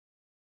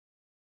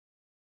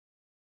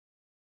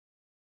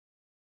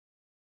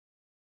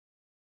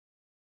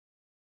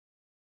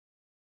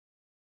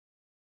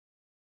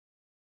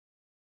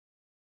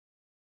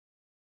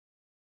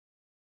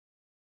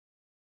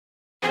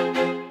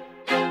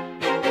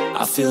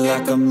I feel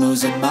like I'm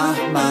losing my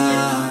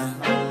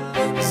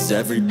mind. Is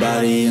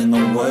everybody in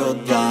the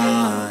world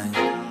blind?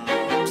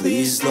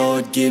 Please,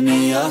 Lord, give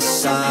me a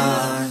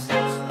sign,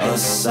 a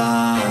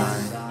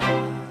sign.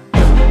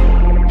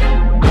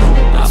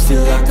 I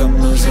feel like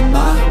I'm losing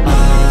my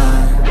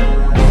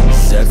mind.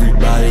 Is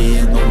everybody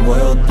in the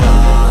world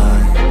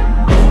blind?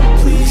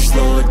 Please,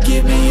 Lord,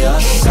 give me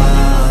a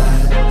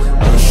sign,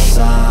 a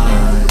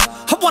sign.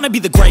 I wanna be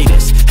the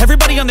greatest.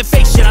 Everybody on the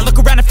fake shit. I look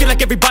around and feel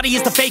like everybody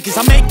is the fakest.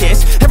 I make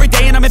this every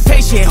day and I'm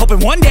impatient,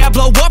 hoping one day I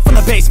blow up from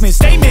the basement.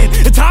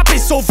 Statement, the top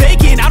is so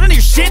vacant. I don't hear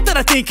shit that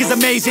I think is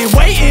amazing.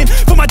 Waiting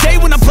for my day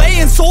when I'm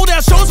playing sold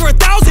out shows for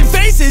 1,000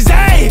 faces.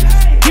 Hey,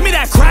 give me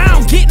that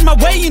crown, get in my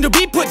way and to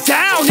be put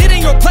down. It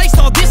ain't your place,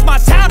 no, this my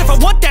town. If I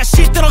want that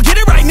shit, then I'll get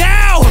it right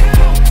now.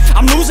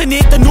 I'm losing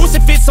it, the noose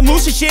it fits. I'm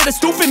losing shit, a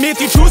stupid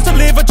myth. You choose to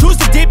live or choose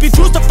to dip. You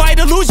choose to fight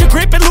or lose your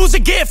grip and lose a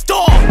gift.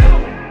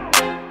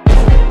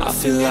 I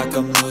feel like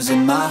I'm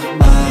losing my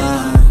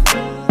mind.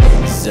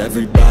 Is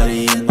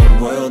everybody in the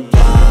world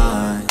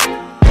blind?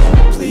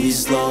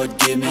 Please, Lord,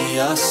 give me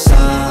a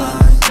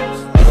sign,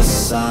 a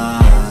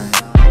sign.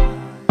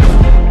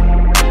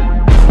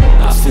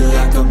 I feel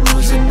like I'm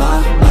losing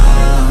my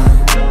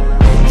mind.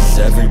 Is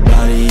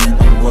everybody in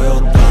the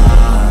world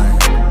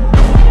blind?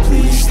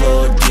 Please,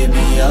 Lord, give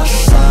me a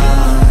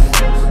sign,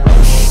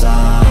 a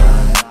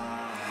sign.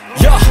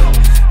 Yeah.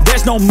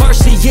 There's no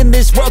mercy in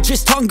this world,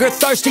 just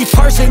hunger-thirsty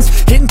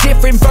persons in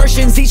different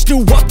versions. Each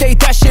new update,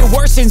 that shit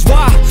worsens.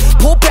 Why?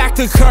 Pull back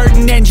the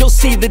curtain and you'll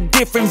see the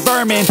different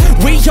vermin.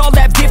 We all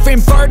have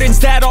different burdens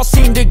that all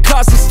seem to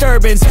cause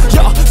disturbance.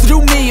 Yo, so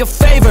do me a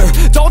favor,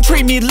 don't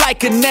treat me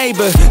like a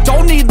neighbor.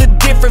 Don't need the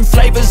different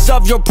flavors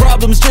of your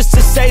problems just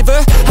to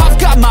savor. I've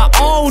got my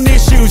own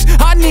issues,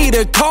 I need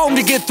a comb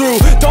to get through.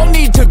 Don't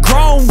need to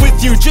groan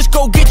with you, just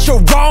go get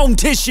your own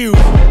tissue.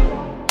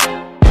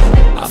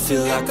 I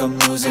feel like I'm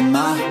losing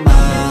my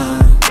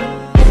mind.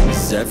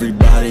 Is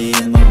everybody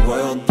in the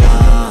world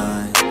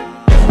blind?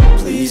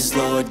 Please,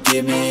 Lord,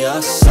 give me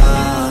a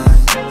sign,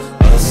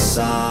 a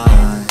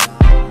sign.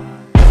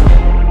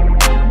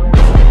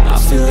 I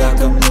feel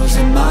like I'm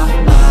losing my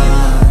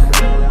mind.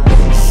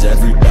 Is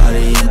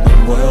everybody in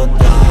the world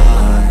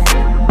blind?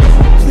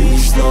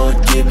 Please,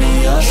 Lord, give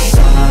me a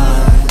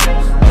sign,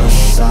 a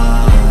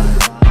sign.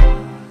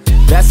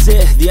 That's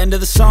it, the end of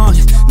the song.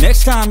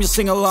 Next time you'll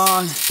sing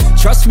along.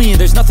 Trust me,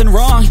 there's nothing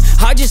wrong.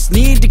 I just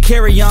need to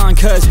carry on,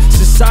 cause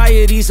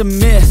society's a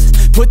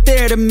myth put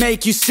there to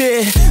make you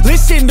sit.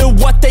 Listen to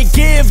what they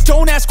give.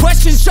 Don't ask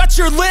questions, shut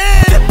your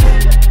lid.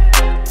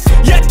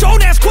 Yeah,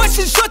 don't ask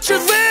questions, shut your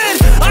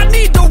lid. I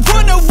need to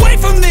run away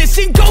from this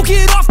and go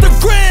get off the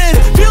grid.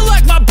 Feel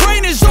like my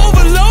brain is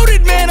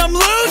overloaded, man, I'm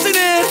losing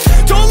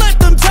it. Don't let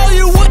them tell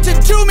you what to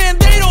do, man,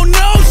 they don't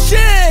know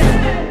shit.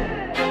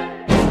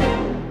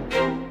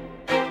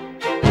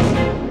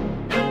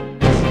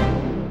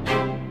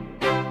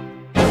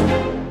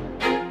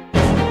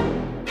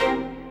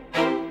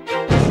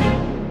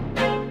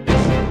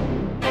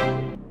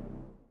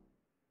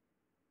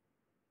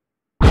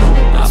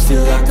 I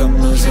feel like I'm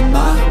losing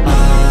my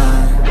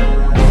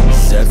mind.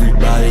 Is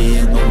everybody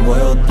in the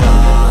world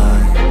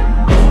blind?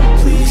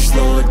 Please,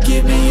 Lord,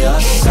 give me a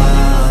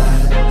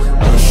sign,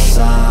 a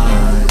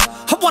sign.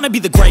 I wanna be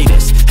the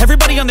greatest.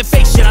 Everybody on the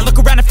fake shit. I look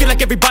around and feel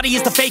like everybody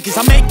is the fakest.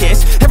 I make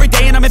this every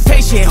day and I'm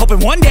impatient,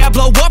 hoping one day I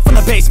blow up from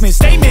the basement.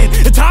 Statement,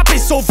 the top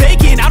is so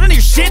vacant. I don't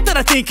hear shit that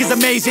I think is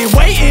amazing.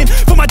 Waiting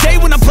for my day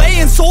when I'm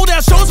playing sold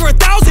out shows for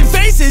 1,000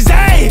 faces.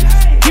 Hey,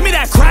 give me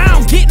that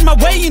crown, get in my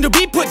way and to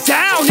be put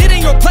down. It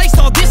ain't your place,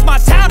 no, this my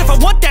town. If I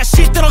want that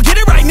shit, then I'll get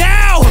it right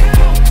now.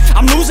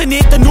 I'm losing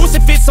it, the noose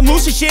it fits. I'm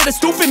losing shit, a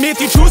stupid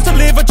myth. You choose to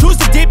live or choose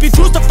to dip. You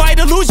choose to fight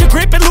or lose your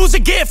grip and lose a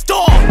gift.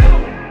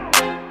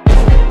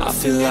 I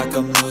feel like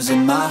I'm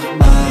losing my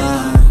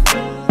mind.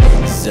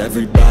 Is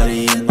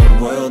everybody in the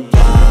world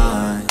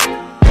blind?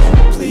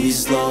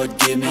 Please, Lord,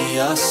 give me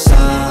a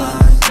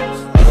sign,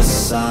 a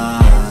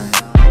sign.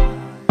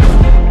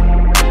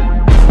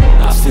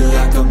 I feel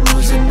like I'm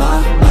losing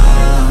my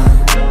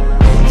mind.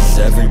 Is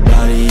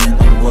everybody in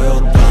the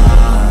world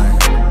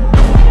blind?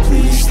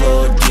 Please,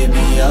 Lord, give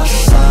me a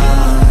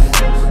sign,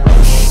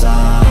 a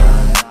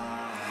sign.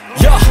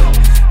 Yeah.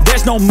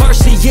 There's no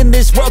mercy in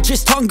this world,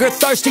 just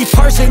hunger-thirsty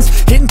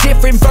persons in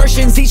different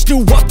versions. Each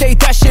new update,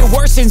 that shit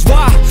worsens.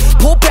 Why?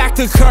 Pull back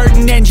the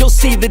curtain and you'll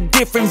see the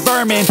different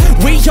vermin.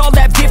 We all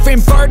have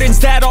different burdens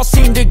that all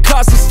seem to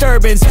cause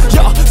disturbance.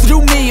 Yo, so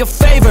do me a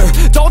favor,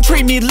 don't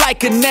treat me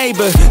like a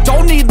neighbor.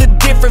 Don't need the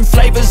different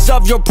flavors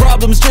of your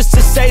problems just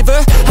to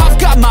savor. I've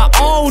got my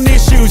own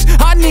issues,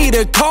 I need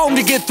a comb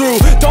to get through.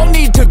 Don't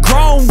need to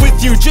groan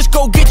with you, just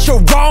go get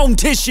your own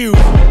tissue.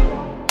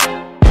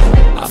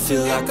 I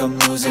feel like I'm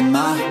losing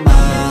my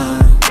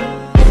mind.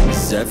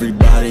 Is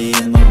everybody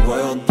in the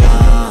world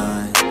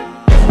blind?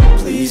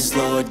 Please,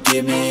 Lord,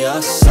 give me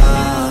a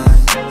sign,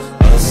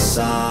 a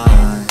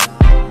sign.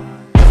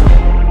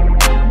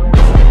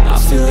 I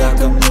feel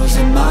like I'm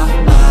losing my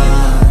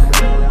mind.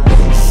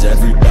 Is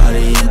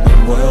everybody in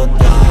the world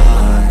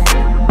blind?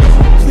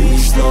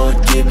 Please,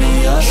 Lord, give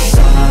me a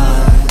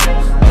sign,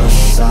 a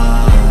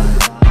sign.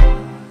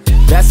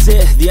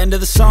 That's it, the end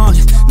of the song.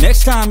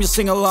 Next time you'll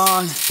sing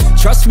along.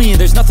 Trust me,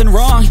 there's nothing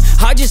wrong.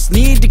 I just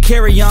need to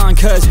carry on,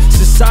 cause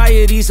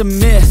society's a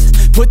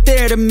myth put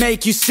there to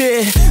make you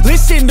sit.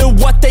 Listen to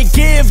what they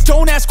give.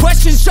 Don't ask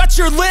questions, shut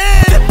your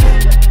lid.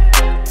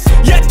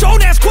 Yeah,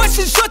 don't ask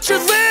questions, shut your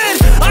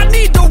lid. I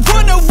need to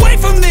run away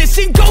from this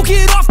and go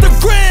get off the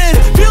grid.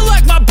 Feel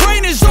like my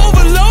brain is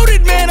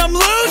overloaded, man, I'm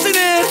losing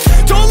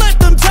it. Don't let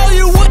them tell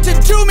you what to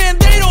do, man,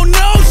 they don't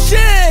know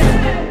shit.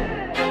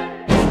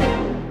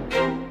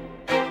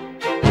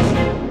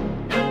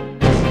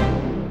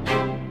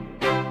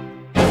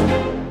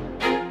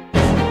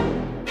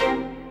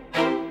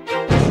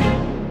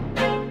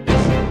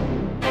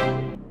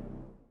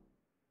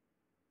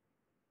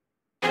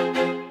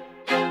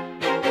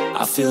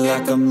 I feel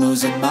like I'm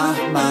losing my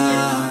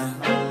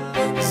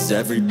mind. Is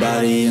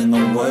everybody in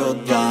the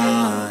world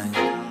blind?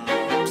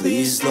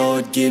 Please,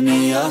 Lord, give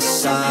me a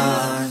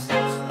sign,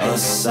 a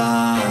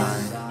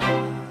sign.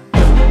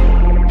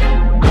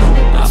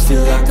 I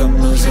feel like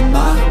I'm losing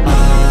my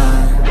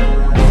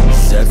mind.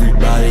 Is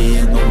everybody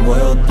in the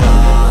world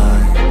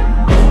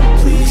blind?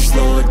 Please,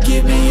 Lord,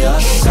 give me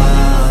a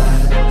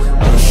sign,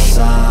 a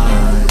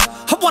sign.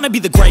 I wanna be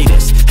the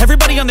greatest.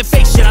 Everybody on the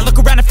fake shit. I look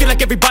around and feel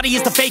like everybody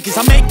is the fakest.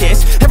 I make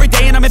this every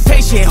day and I'm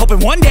impatient, hoping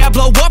one day I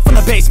blow up from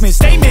the basement.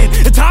 Statement,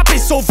 the top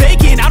is so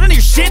vacant. I don't hear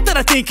shit that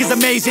I think is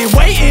amazing.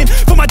 Waiting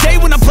for my day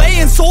when I'm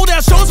playing sold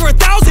out shows for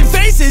 1,000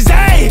 faces.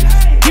 Hey,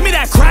 give me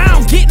that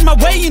crown, get in my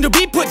way and to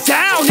be put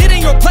down. It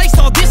ain't your place,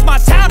 all this my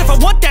town. If I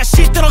want that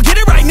shit, then I'll get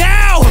it right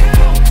now.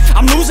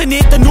 I'm losing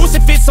it, the noose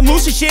it fits. I'm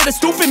losing shit, a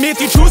stupid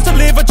myth. You choose to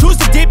live or choose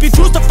to dip. You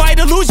choose to fight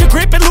or lose your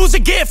grip and lose a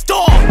gift.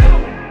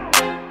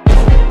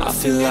 I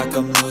feel like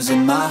I'm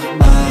losing my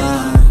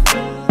mind.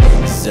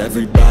 Is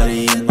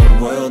everybody in the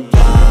world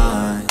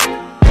blind?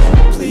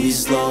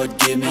 Please, Lord,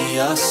 give me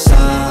a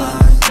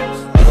sign,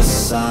 a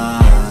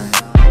sign.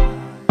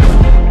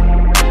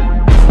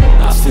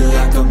 I feel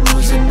like I'm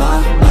losing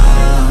my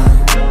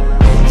mind.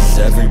 Is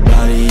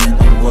everybody in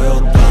the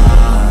world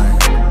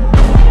blind?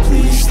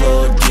 Please,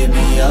 Lord, give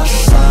me a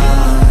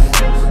sign,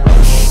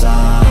 a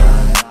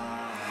sign.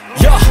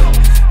 Yeah.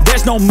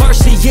 There's no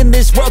mercy in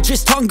this world,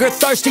 just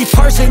hunger-thirsty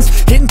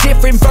persons in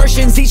different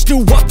versions. Each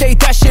new update,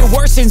 that shit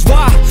worsens.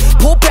 Why?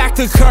 Pull back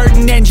the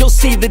curtain and you'll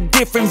see the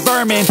different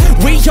vermin.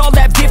 We all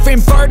have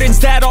different burdens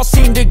that all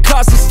seem to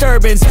cause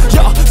disturbance.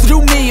 Yo, so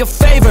do me a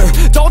favor,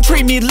 don't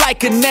treat me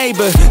like a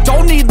neighbor.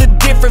 Don't need the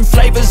different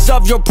flavors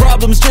of your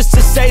problems just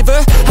to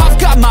savor. I've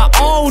got my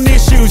own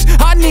issues,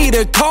 I need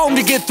a comb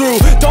to get through.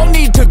 Don't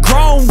need to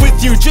groan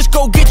with you, just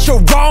go get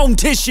your own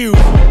tissue.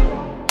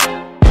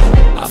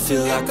 I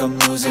feel like I'm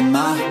losing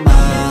my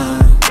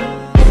mind.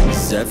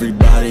 Is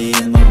everybody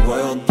in the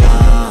world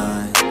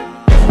blind?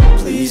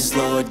 Please,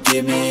 Lord,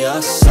 give me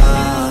a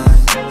sign,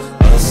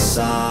 a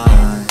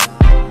sign.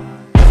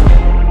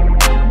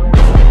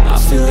 I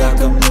feel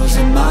like I'm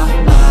losing my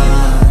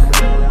mind.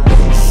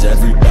 Is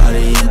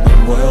everybody in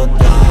the world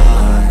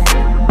blind?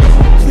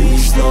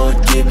 Please,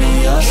 Lord, give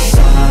me a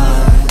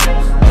sign,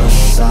 a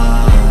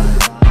sign.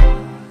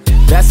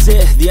 That's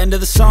it, the end of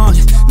the song.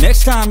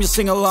 Next time you'll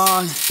sing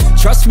along.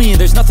 Trust me,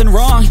 there's nothing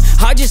wrong.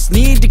 I just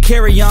need to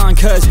carry on,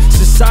 cause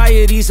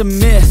society's a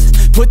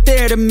myth put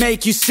there to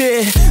make you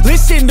sit.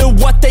 Listen to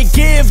what they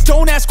give.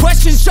 Don't ask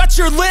questions, shut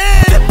your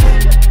lid.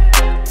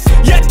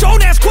 Yeah,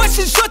 don't ask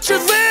questions, shut your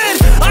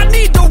lid. I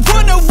need to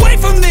run away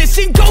from this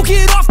and go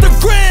get off the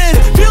grid.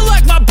 Feel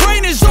like my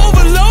brain is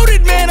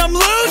overloaded, man, I'm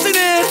losing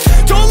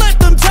it. Don't let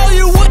them tell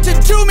you what to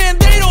do, man,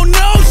 they don't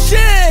know shit.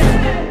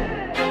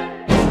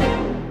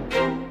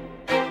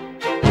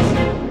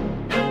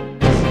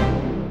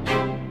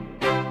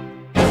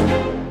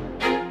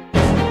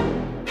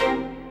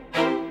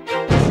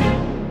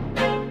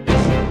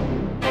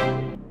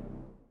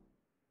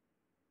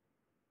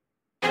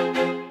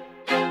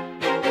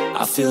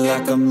 I feel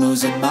like I'm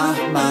losing my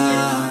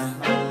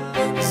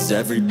mind. Is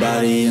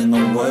everybody in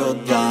the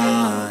world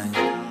blind?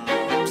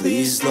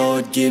 Please,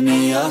 Lord, give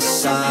me a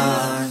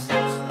sign,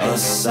 a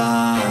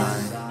sign.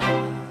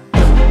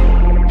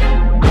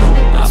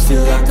 I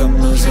feel like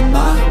I'm losing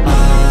my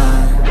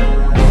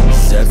mind.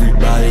 Is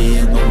everybody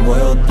in the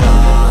world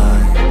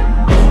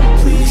blind?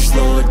 Please,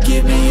 Lord,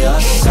 give me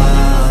a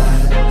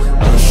sign,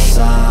 a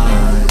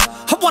sign.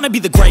 I wanna be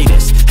the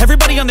greatest.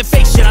 Everybody on the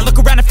fake shit. I look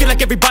around and feel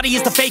like everybody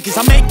is the fakest.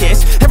 I make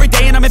this every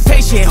day and I'm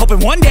impatient,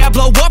 hoping one day I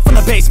blow up from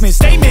the basement.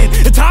 Statement,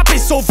 the top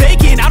is so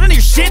vacant. I don't hear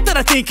shit that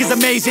I think is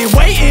amazing.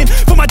 Waiting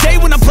for my day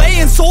when I'm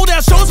playing sold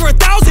out shows for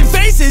 1,000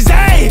 faces.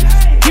 Hey,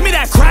 give me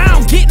that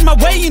crown, get in my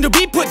way and to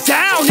be put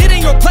down. It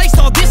ain't your place,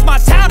 all this my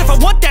town. If I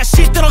want that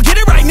shit, then I'll get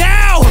it right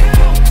now.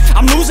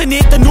 I'm losing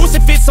it, the noose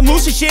it fits. I'm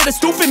losing shit, a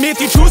stupid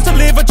myth. You choose to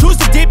live or choose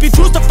to dip. You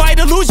choose to fight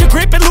or lose your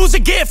grip and lose a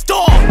gift.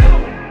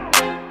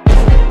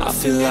 I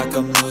feel like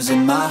I'm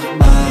losing my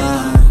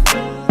mind.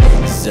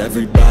 Is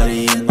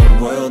everybody in the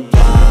world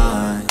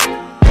blind?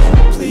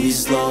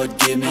 Please, Lord,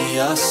 give me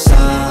a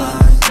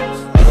sign,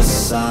 a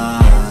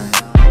sign.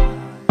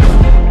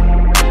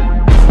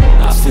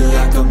 I feel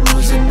like I'm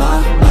losing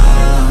my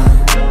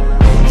mind.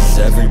 Is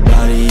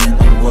everybody in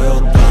the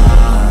world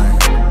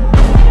blind?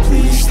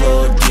 Please,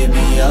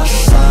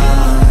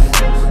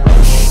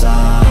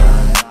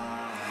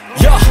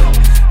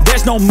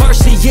 no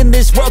mercy in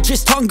this world,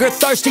 just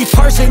hunger-thirsty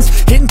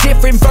persons in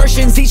different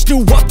versions. Each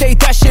new update,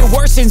 that shit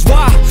worsens.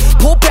 Why?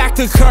 Pull back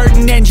the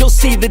curtain and you'll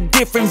see the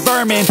different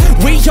vermin.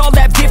 We all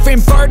have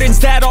different burdens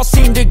that all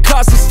seem to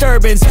cause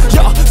disturbance.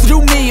 Yo, so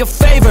do me a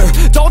favor,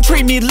 don't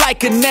treat me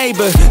like a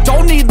neighbor.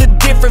 Don't need the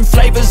different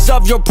flavors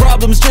of your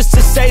problems just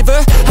to savor.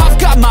 I've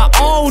got my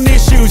own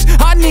issues,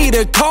 I need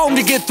a comb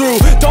to get through.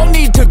 Don't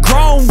need to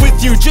groan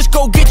with you, just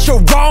go get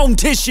your own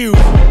tissue.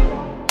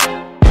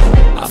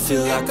 I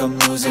feel like I'm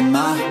losing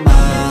my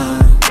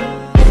mind.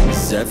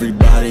 Is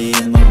everybody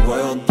in the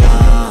world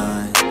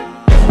blind?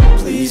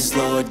 Please,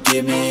 Lord,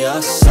 give me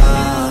a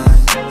sign,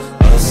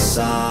 a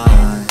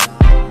sign.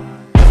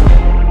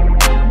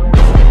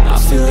 I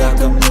feel like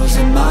I'm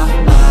losing my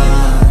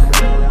mind.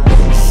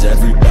 Is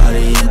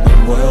everybody in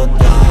the world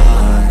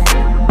blind?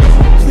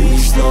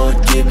 Please, Lord,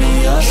 give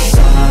me a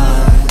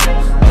sign,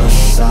 a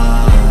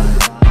sign.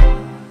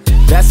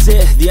 That's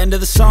it, the end of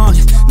the song.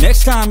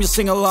 Next time you'll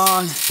sing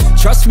along.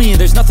 Trust me,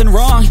 there's nothing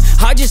wrong,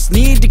 I just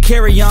need to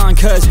carry on.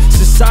 Cause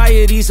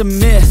society's a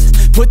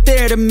myth, put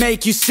there to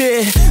make you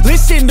sit.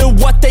 Listen to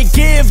what they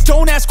give,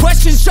 don't ask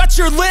questions, shut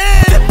your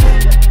lid.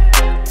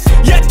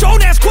 Yeah,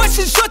 don't ask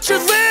questions, shut your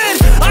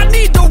lid. I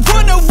need to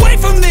run away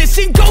from this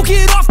and go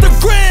get off the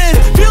grid.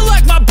 Feel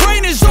like my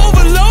brain is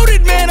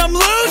overloaded, man, I'm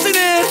losing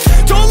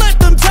it. Don't let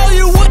them tell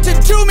you what to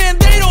do, man,